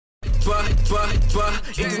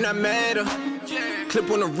It do not matter. Clip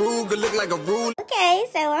on the Ruger, look like a rule. Okay,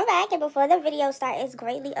 so I'm back, and before the video starts, it's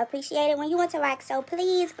greatly appreciated when you want to like. So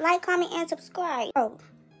please like, comment, and subscribe. Bro,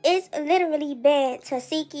 it's literally been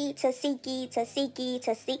Tesehki.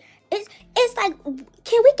 It's like,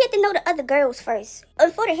 can we get to know the other girls first?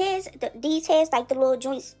 For the heads, these heads, like the little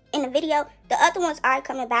joints in the video, the other ones are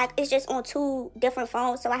coming back. It's just on 2 different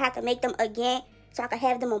phones, so I have to make them again so I can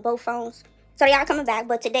have them on both phones. So they are coming back,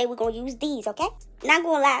 but today we're gonna use these, okay? Not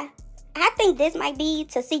gonna lie, I think this might be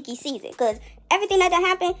Tesehki season, because everything that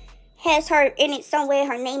happened has her in it somewhere.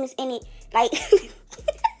 Her name is in it. Like,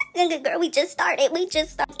 girl, we just started.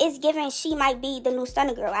 It's given she might be the new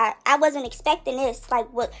stunner girl. I wasn't expecting this.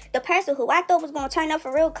 Like, what the person who I thought was gonna turn up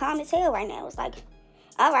for real calm as hell right now. It's like,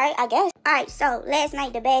 all right, I guess. All right, so last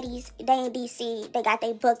night the baddies, they in DC, they got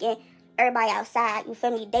their booking. Everybody outside, you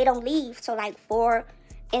feel me? They don't leave till like 4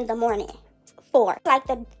 in the morning. 4. Like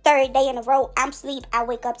the 3rd day in a row, I'm asleep. I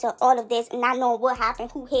wake up to all of this, not knowing what happened,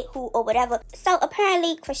 who hit who, or whatever. So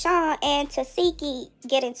apparently, Chrisean and Tesehki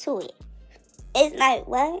get into it. It's like,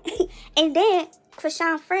 what? And then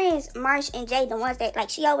Chrisean friends, Marsh and Jay, the ones that, like,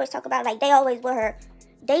 she always talk about, like, they always with her.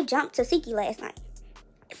 They jumped Tesehki last night.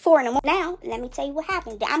 4 in the morning. Now, let me tell you what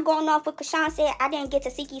happened. I'm going off what Chrisean said. I didn't get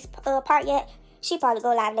Tesehki's part yet. She probably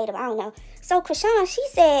go live later, but I don't know. So Chrisean, she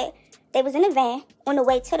said they was in a van on the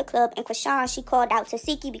way to the club, and Chrisean, she called out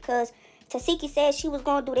Tesehki because Tesehki said she was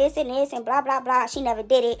going to do this and blah, blah, blah. She never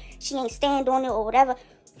did it. She ain't stand on it or whatever.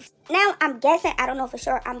 Now, I'm guessing, I don't know for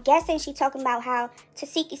sure, I'm guessing she talking about how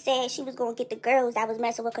Tesehki said she was going to get the girls that was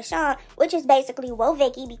messing with Chrisean, which is basically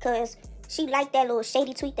Vicky, because she liked that little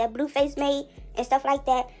shady tweet that Blueface made and stuff like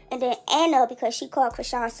that. And then Anna, because she called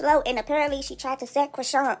Chrisean slow, and apparently she tried to set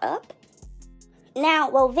Chrisean up.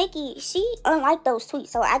 Now, Vicky, she unliked those tweets,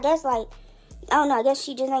 so I guess, like, I don't know, I guess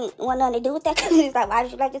she just ain't want nothing to do with that, because it's like, why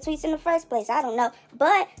did you like the tweets in the first place? I don't know.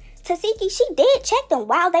 But Tesehki, she did check them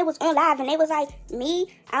while they was on live, and they was like, me,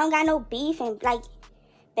 I don't got no beef, and, like,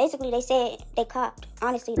 basically they said they copped,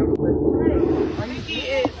 honestly. Tesehki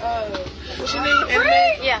is, what's your name?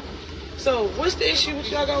 Anime? Yeah. So, what's the issue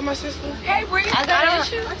with y'all got with my sister? Hey, Bree, I got an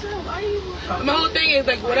issue. My whole thing is,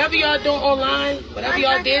 like, whatever y'all doing online, whatever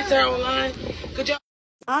y'all did to her online, could y'all...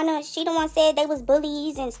 Anna, she the one said they was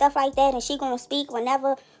bullies and stuff like that, and she gonna speak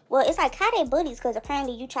whenever. Well, it's like, how they bullies? Because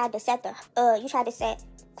apparently you tried to set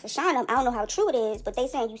Chrisean up. I don't know how true it is, but they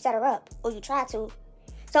saying you set her up, or you tried to.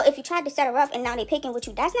 So if you tried to set her up and now they picking with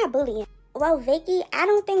you, that's not bullying. Well, Vicky, I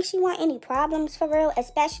don't think she want any problems for real,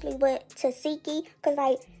 especially with Tesehki, because,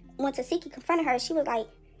 like, when Tesehki confronted her, she was like,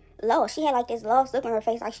 lost. She had like this lost look on her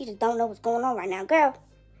face, like she just don't know what's going on right now. Girl,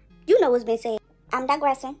 you know what's been said. I'm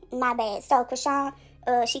digressing. My bad. So Chrisean,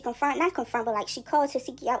 she not confront, but like she called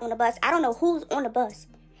Tesehki out on the bus. I don't know who's on the bus.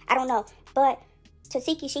 I don't know. But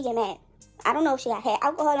Tesehki, she get mad. I don't know if she had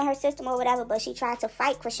alcohol in her system or whatever, but she tried to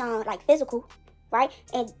fight Chrisean, like physical, right?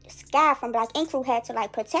 And Sky from Black Ink Crew had to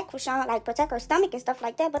like protect Chrisean, like protect her stomach and stuff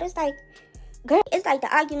like that. But it's like, girl, it's like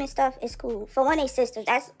the argument stuff is cool. For one, they sisters,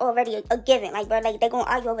 that's already a given. Like, bro, like they gonna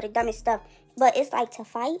argue over the dumbest stuff. But it's like to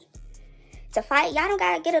fight, y'all don't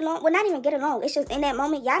gotta get along. Well, not even get along. It's just in that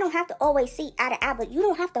moment, y'all don't have to always see eye to eye, but you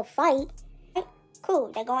don't have to fight. Right?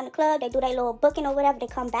 Cool. They go in the club, they do their little booking or whatever, they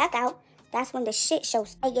come back out. That's when the shit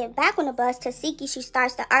shows. They get back on the bus. Tesehki, she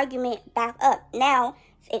starts the argument back up. Now,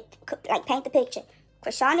 like, paint the picture.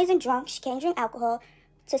 Chrisean isn't drunk. She can't drink alcohol.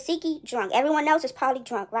 Tesehki drunk. Everyone else is probably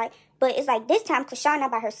drunk, right? But it's like this time Chrisean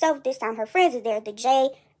not by herself. This time her friends are there. The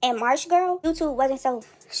Jay and Marsh girl. YouTube wasn't so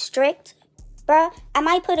strict, bruh. I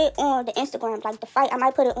might put it on the Instagram, like the fight. I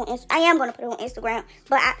might put it on. I am gonna put it on Instagram.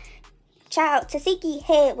 But Tesehki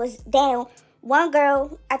head was down. One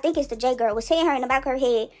girl, I think it's the J girl, was hitting her in the back of her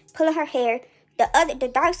head, pulling her hair.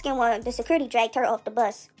 The dark skinned one, the security dragged her off the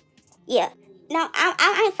bus. Yeah. Now,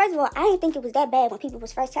 first of all, I didn't think it was that bad when people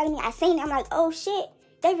was first telling me. I seen it. I'm like, oh shit,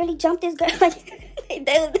 they really jumped this girl. Like, they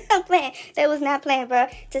was not playing. They was not playing, bro.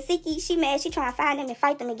 Tesehki, she mad. She trying to find them and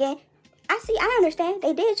fight them again. I understand.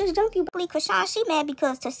 They did just jump you. Chrisean, she mad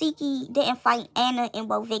because Tesehki didn't fight Anna and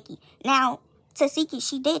Vicky. Now, Tesehki,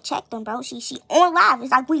 she did check them, bro. She on live.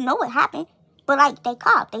 It's like, we know what happened. But, like, they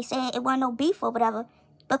copped. They said it wasn't no beef or whatever.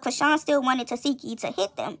 But Chrisean still wanted Tesehki to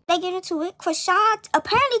hit them. They get into it.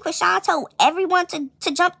 Apparently Chrisean told everyone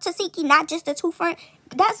to jump Tesehki, not just the 2 friends.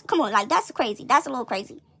 Come on, like, that's crazy. That's a little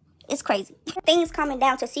crazy. It's crazy. Things coming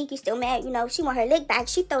down, Tesehki still mad. You know, she want her lick back.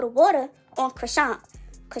 She throw the water on Chrisean.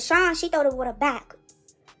 Chrisean, she throw the water back.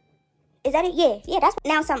 Is that it? Yeah, that's...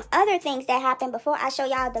 Now, some other things that happened before I show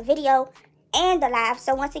y'all the video and the live.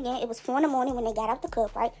 So, once again, it was 4 in the morning when they got out the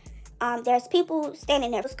club, right? there's people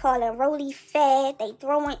standing there calling Rolly fat, they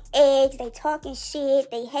throwing eggs, they talking shit,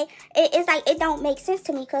 they hate. It's like, it don't make sense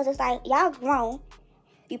to me, because it's like, y'all grown.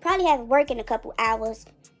 You probably have work in a couple hours,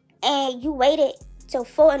 and you waited till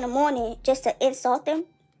 4 in the morning just to insult them.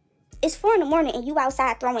 It's 4 in the morning and you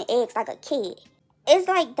outside throwing eggs like a kid. It's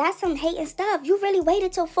like, that's some hating stuff. You really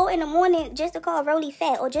waited till 4 in the morning just to call Rolly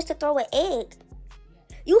fat or just to throw an egg.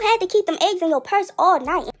 You had to keep them eggs in your purse all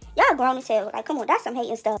night. Y'all grown as hell. Like, come on, that's some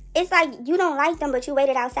hating stuff. It's like, you don't like them, but you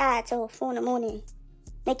waited outside till 4 in the morning.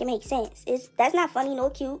 Make it make sense. That's not funny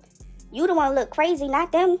nor cute. You the one look crazy,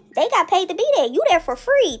 not them. They got paid to be there. You there for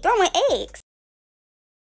free, throwing eggs.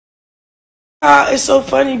 It's so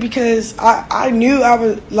funny because I knew I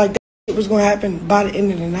was like, it was going to happen by the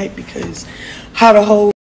end of the night, because how the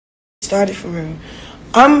whole started for real.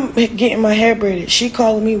 I'm getting my hair braided. She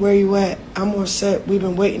calling me, where you at? I'm on set. We've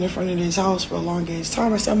been waiting in front of this house for a long ass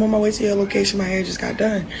time. I said, I'm on my way to your location. My hair just got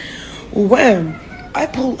done. When I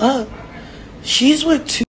pull up, she's with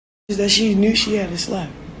two that she knew she had to slap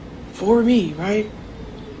for me, right?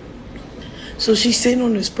 So she's sitting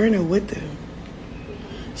on the Sprinter with them.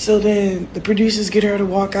 So then the producers get her to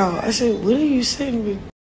walk out. I said, what are you sitting with?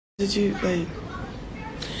 Did you, like...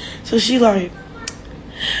 So she like...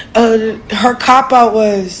 her cop-out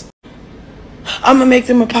was, I'm gonna make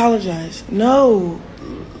them apologize. No.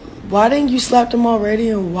 Why didn't you slap them already,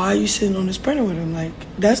 and why are you sitting on the Sprinter with them? Like,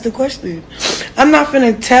 that's the question. I'm not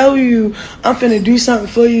finna tell you I'm finna do something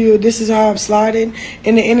for you, this is how I'm sliding,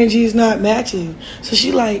 and the energy is not matching. So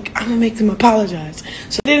she like, I'm gonna make them apologize.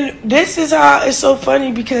 So then this is how it's so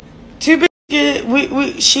funny, because two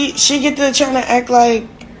bitches, she get to trying to act like,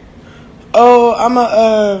 oh,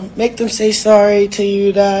 I'ma make them say sorry to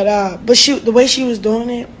you, But the way she was doing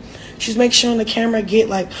it, she was making sure on the camera get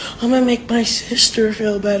like, I'm gonna make my sister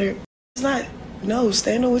feel better. It's not, no,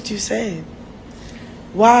 stand on what you said.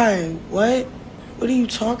 Why? What? What are you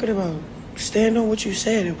talking about? Stand on what you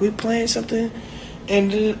said. If we're playing something,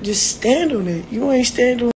 and just stand on it. You ain't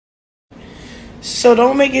stand on it. So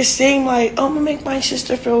don't make it seem like, oh, I'm gonna make my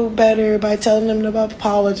sister feel better by telling them to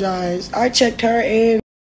apologize. I checked her in.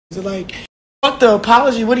 Like, fuck the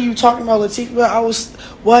apology. What are you talking about, Latifah? I was,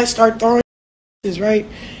 what? Start throwing this, right?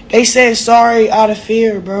 They said sorry out of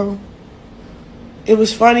fear, bro. It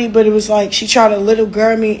was funny, but it was like, she tried to little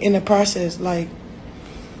girl me in the process. Like,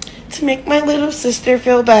 to make my little sister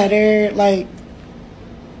feel better. Like,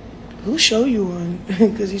 who show you on?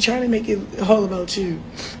 Because you're trying to make it all about you.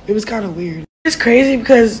 It was kind of weird. It's crazy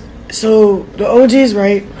because, so, the OGs,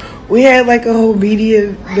 right? We had like a whole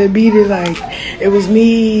media, like, it was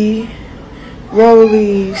me,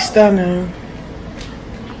 Rolly, Stunner.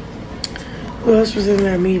 Who else was in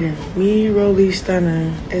that meeting? Me, Rolly,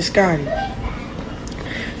 Stunner, and Scotty.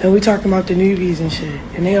 And we talking about the newbies and shit.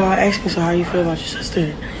 And they all asked me, so how you feel about your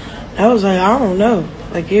sister? I was like, I don't know.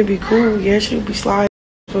 Like, it'd be cool. Yeah, she'd be sliding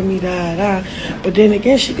for me, But then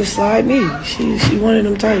again, she could slide me. She one of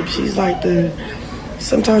them types. She's like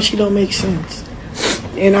sometimes she don't make sense.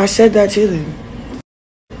 And I said that to them.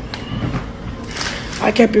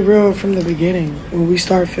 I kept it real from the beginning when we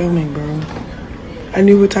started filming, bro. I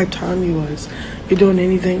knew what type of time you was. You're doing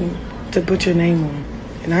anything to put your name on.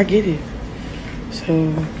 And I get it.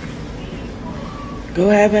 So, go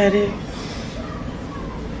have at it.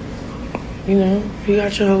 You know, you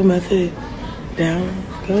got your whole method down.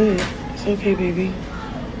 Go ahead. It's okay, baby.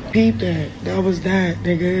 Peep that. That was that,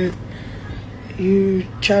 nigga. You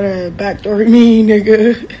try to backdoor me,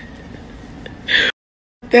 nigga.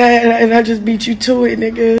 That, and I just beat you to it,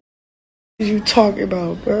 nigga. What you talking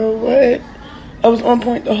about, bro? What? I was on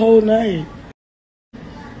point the whole night.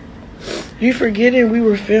 You forgetting we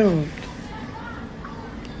were filmed.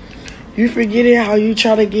 You forgetting how you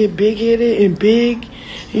try to get big-headed and big.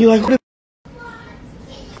 And you like,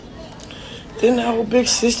 then that whole big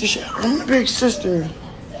sister shit. I'm the big sister.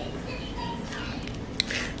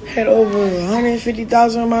 Had over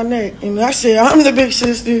 150,000 on my neck. And I said, I'm the big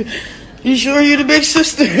sister. You sure you're the big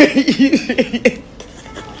sister?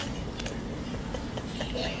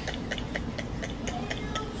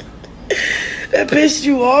 That pissed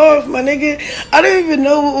you off, my nigga. I don't even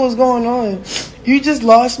know what was going on. You just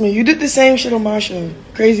lost me. You did the same shit on my show.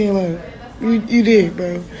 Crazy in Love. You did,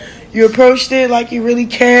 bro. You approached it like you really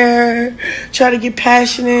care. Try to get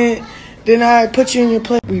passionate. Then I put you in your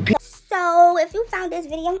place. So, if you found this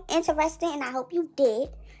video interesting, and I hope you did,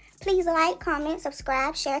 please like, comment,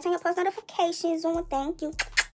 subscribe, share, turn your post notifications on. Thank you.